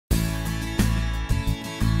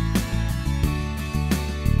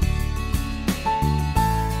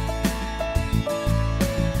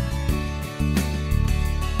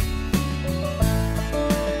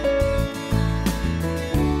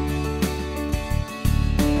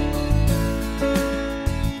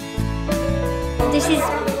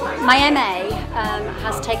My MA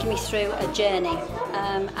has taken me through a journey,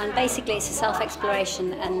 and basically it's a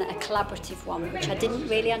self-exploration and a collaborative one, which I didn't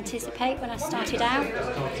really anticipate when I started out.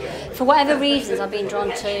 For whatever reasons, I've been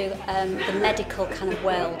drawn to the medical kind of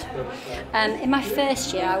world. In my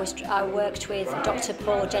first year, I worked with Dr.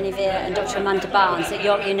 Paul Genevieve and Dr. Amanda Barnes at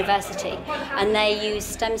York University, and they used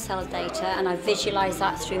stem cell data, and I visualised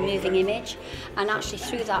that through moving image, and actually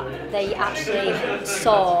through that they actually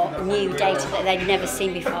saw new data that they'd never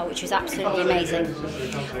seen before, which was absolutely amazing.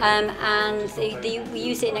 We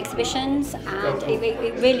used it in exhibitions, and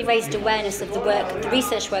it really raised awareness of the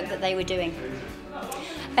research work that they were doing.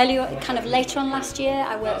 Later on last year,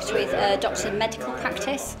 I worked with a doctor in medical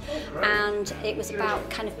practice, and it was about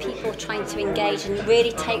kind of people trying to engage and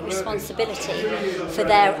really take responsibility for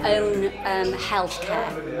their own healthcare,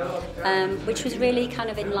 which was really kind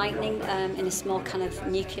of enlightening in a small kind of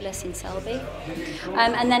nucleus in Selby.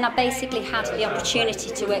 And then I basically had the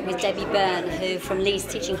opportunity to work with Debbie Byrne, who from Leeds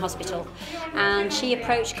Teaching Hospital, and she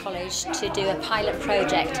approached college to do a pilot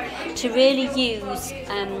project to really use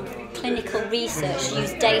clinical research,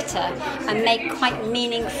 use data, and make quite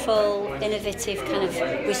meaningful, innovative kind of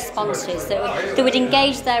responses that would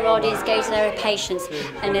engage their audience, engage their patients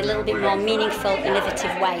in a little bit more meaningful,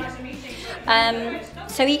 innovative way.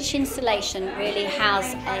 So each installation really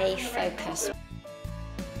has a focus.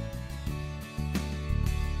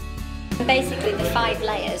 Basically, the 5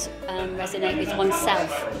 layers resonate with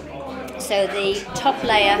oneself. So the top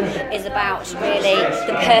layer is about really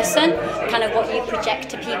the person, kind of what you project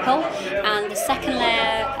to people, and the second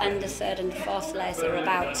layer and the third and the fourth layers are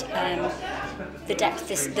about the depth,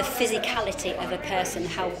 the physicality of a person,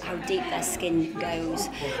 how deep their skin goes,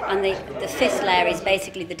 and the fifth layer is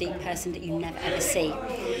basically the deep person that you never ever see.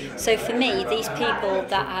 So for me, these people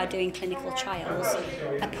that are doing clinical trials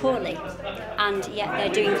are poorly, and yet they're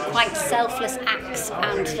doing quite selfless acts,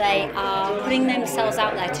 and they are putting themselves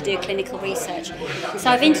out there to do clinical research. So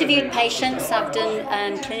I've interviewed patients, I've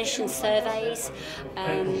done clinician surveys,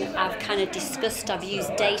 I've kind of discussed, I've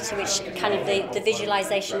used data, which kind of the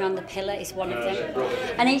visualisation around the pillar is one of them.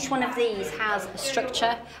 And each one of these has a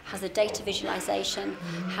structure, has a data visualisation,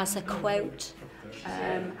 has a quote,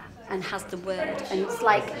 and has the word. And it's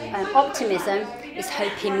like optimism is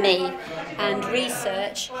hope in me, and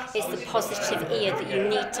research is the positive ear that you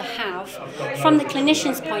need to have from the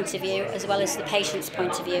clinician's point of view as well as the patient's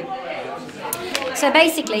point of view. So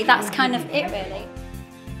basically that's kind of it really.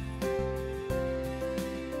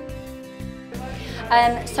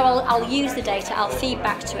 So I'll use the data, I'll feed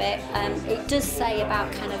back to it. It does say about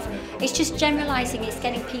kind of, it's just generalising, it's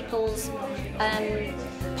getting people's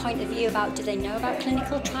point of view about, do they know about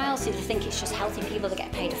clinical trials? Do they think it's just healthy people that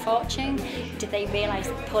get paid a fortune? Do they realise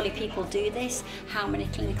that poorly people do this? How many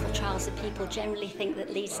clinical trials do people generally think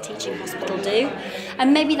that Leeds Teaching Hospital do?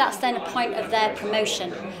 And maybe that's then a point of their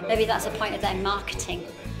promotion, maybe that's a point of their marketing,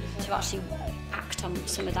 to actually act on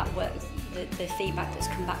some of that work, the feedback that's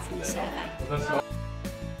come back from the survey.